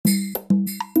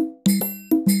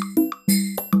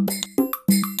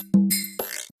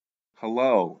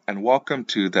Hello, and welcome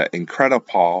to the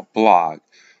Incredipol blog.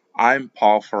 I'm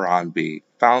Paul Ferranbi,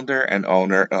 founder and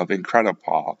owner of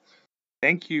Incredipol.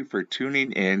 Thank you for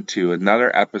tuning in to another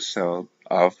episode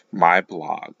of my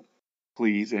blog.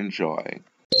 Please enjoy.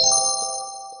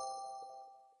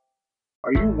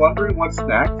 Are you wondering what's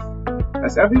next?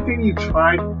 Has everything you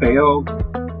tried failed?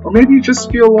 Or maybe you just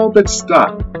feel a little bit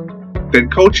stuck? Then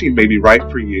coaching may be right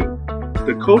for you.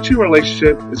 The coaching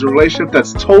relationship is a relationship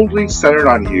that's totally centered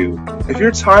on you. If you're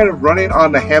tired of running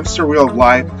on the hamster wheel of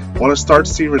life, want to start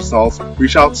seeing results,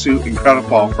 reach out to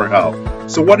Incredipol for help.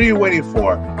 So what are you waiting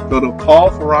for? Go to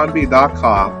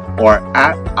paulferranbi.com or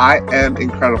at I am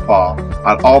Incredipol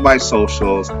on all my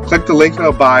socials. Click the link in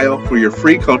the bio for your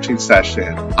free coaching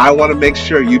session. I want to make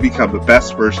sure you become the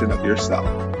best version of yourself.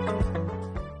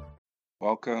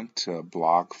 Welcome to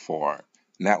Blog 4,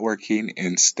 Networking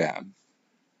in STEM.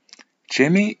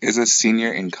 Jimmy is a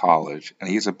senior in college, and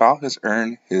he's about to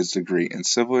earn his degree in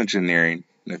civil engineering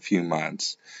in a few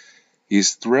months.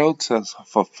 He's thrilled to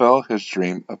fulfill his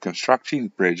dream of constructing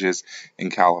bridges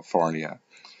in California.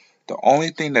 The only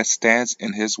thing that stands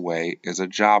in his way is a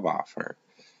job offer.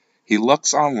 He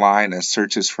looks online and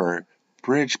searches for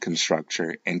bridge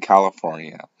constructor in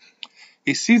California.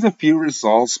 He sees a few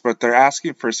results, but they're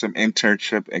asking for some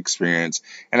internship experience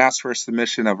and asks for a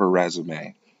submission of a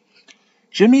resume.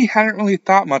 Jimmy hadn't really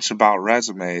thought much about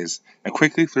resumes and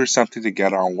quickly threw something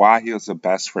together on why he was the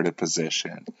best for the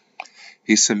position.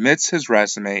 He submits his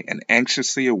resume and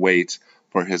anxiously awaits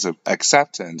for his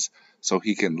acceptance so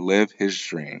he can live his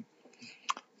dream.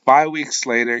 5 weeks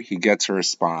later, he gets a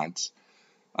response.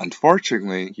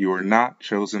 Unfortunately, you were not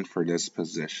chosen for this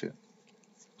position.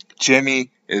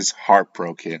 Jimmy is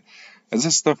heartbroken, as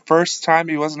this is the first time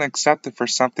he wasn't accepted for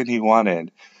something he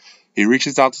wanted. He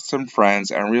reaches out to some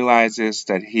friends and realizes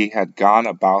that he had gone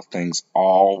about things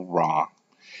all wrong,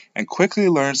 and quickly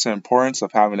learns the importance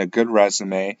of having a good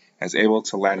resume and is able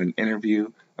to land an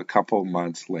interview a couple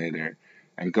months later,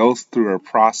 and goes through a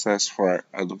process for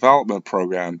a development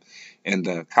program in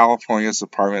the California's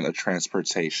Department of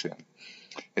Transportation.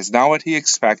 It's not what he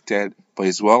expected, but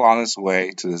he's well on his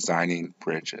way to designing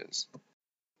bridges.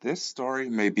 This story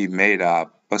may be made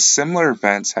up, but similar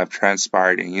events have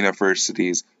transpired in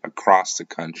universities across the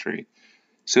country.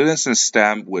 Students in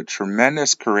STEM with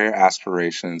tremendous career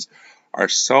aspirations are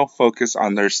so focused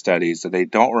on their studies that they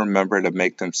don't remember to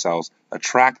make themselves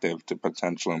attractive to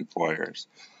potential employers.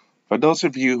 For those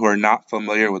of you who are not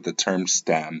familiar with the term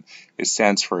STEM, it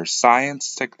stands for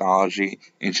Science, Technology,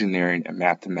 Engineering, and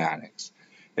Mathematics.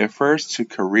 It refers to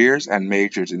careers and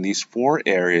majors in these four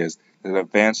areas that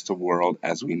advance the world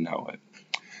as we know it.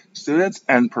 Students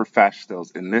and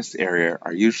professionals in this area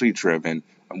are usually driven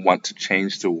and want to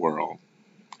change the world.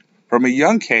 From a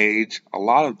young age, a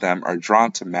lot of them are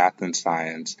drawn to math and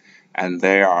science, and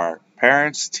they are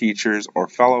parents, teachers, or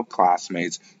fellow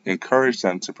classmates who encourage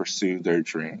them to pursue their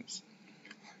dreams.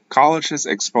 Colleges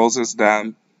exposes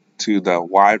them to the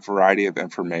wide variety of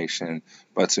information,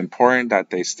 but it's important that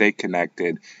they stay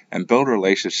connected and build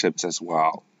relationships as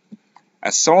well.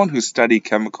 As someone who studied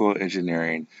chemical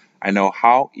engineering, I know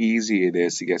how easy it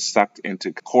is to get sucked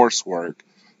into coursework,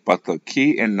 but the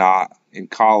key in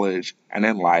college and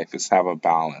in life is to have a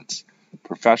balance.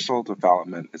 Professional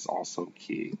development is also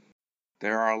key.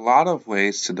 There are a lot of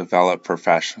ways to develop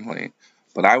professionally,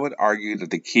 but I would argue that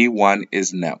the key one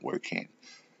is networking.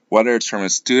 Whether it's from a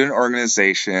student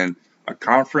organization, a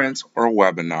conference, or a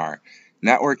webinar,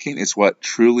 networking is what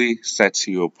truly sets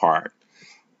you apart.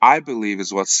 I believe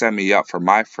is what set me up for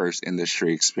my first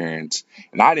industry experience,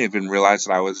 and I didn't even realize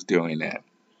that I was doing it.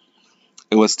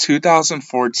 It was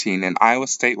 2014, and Iowa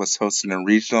State was hosting a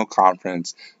regional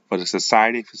conference for the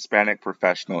Society of Hispanic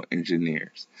Professional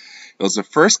Engineers. It was the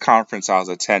first conference I was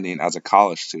attending as a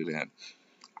college student.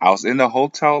 I was in the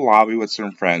hotel lobby with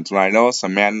some friends when I noticed a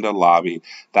man in the lobby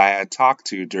that I had talked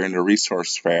to during the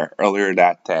resource fair earlier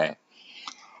that day.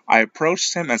 I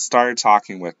approached him and started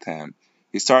talking with him.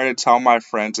 He started to tell my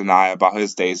friends and I about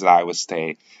his days at Iowa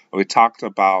State, and we talked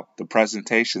about the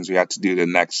presentations we had to do the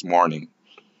next morning.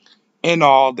 In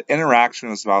all, the interaction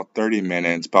was about 30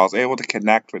 minutes, but I was able to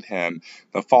connect with him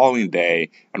the following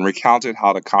day and recounted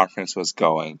how the conference was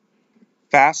going.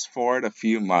 Fast forward a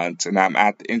few months, and I'm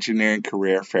at the Engineering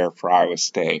Career Fair for Iowa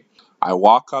State. I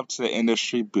walk up to the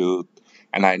industry booth,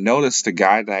 and I notice the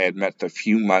guy that I had met a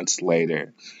few months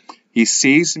later. He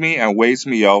sees me and waves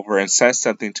me over and says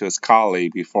something to his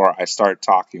colleague before I start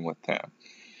talking with him.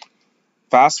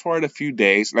 Fast forward a few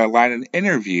days, and I land an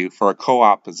interview for a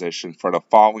co-op position for the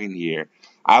following year.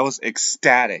 I was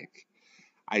ecstatic.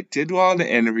 I did well in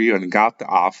the interview and got the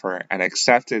offer and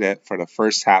accepted it for the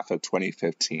first half of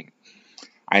 2015.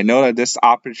 I know that this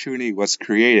opportunity was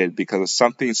created because of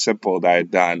something simple that I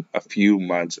had done a few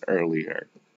months earlier.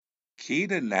 Key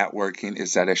to networking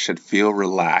is that it should feel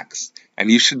relaxed and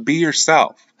you should be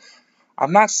yourself.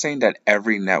 I'm not saying that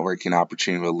every networking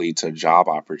opportunity will lead to a job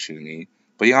opportunity,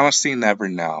 but you honestly never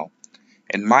know.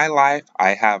 In my life,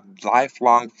 I have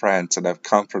lifelong friends that have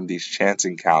come from these chance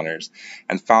encounters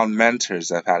and found mentors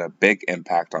that have had a big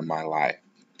impact on my life.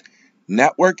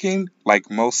 Networking,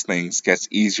 like most things, gets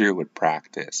easier with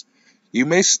practice. You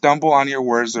may stumble on your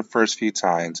words the first few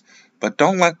times, but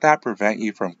don't let that prevent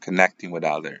you from connecting with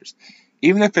others.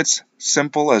 Even if it's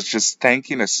simple as just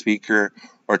thanking a speaker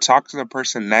or talking to the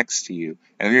person next to you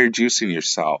and introducing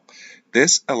yourself,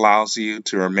 this allows you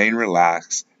to remain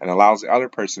relaxed and allows the other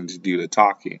person to do the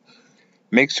talking.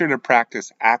 Make sure to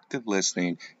practice active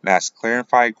listening and ask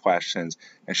clarifying questions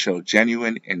and show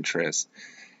genuine interest.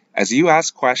 As you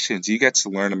ask questions, you get to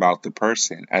learn about the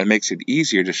person, and it makes it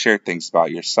easier to share things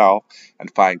about yourself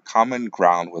and find common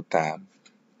ground with them.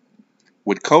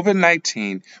 With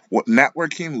COVID-19,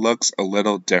 networking looks a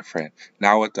little different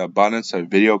now with the abundance of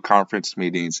video conference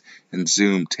meetings and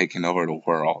Zoom taking over the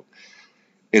world.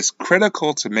 It's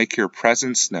critical to make your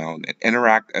presence known and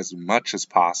interact as much as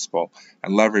possible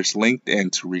and leverage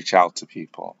LinkedIn to reach out to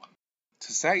people.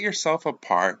 To set yourself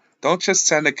apart, don't just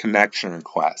send a connection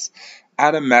request.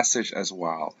 Add a message as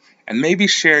well, and maybe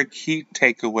share a key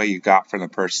takeaway you got from the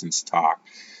person's talk.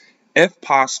 If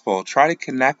possible, try to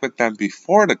connect with them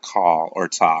before the call or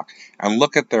talk and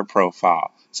look at their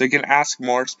profile so you can ask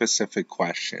more specific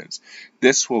questions.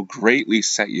 This will greatly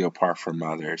set you apart from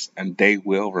others, and they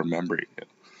will remember you.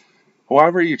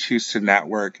 However you choose to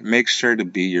network, make sure to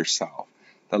be yourself.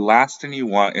 The last thing you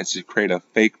want is to create a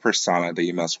fake persona that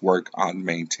you must work on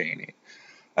maintaining.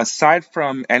 Aside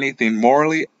from anything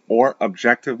morally or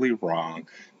objectively wrong,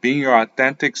 being your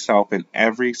authentic self in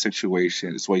every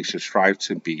situation is what you should strive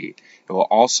to be. It will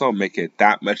also make it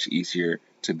that much easier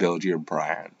to build your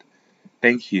brand.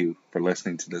 Thank you for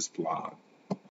listening to this blog.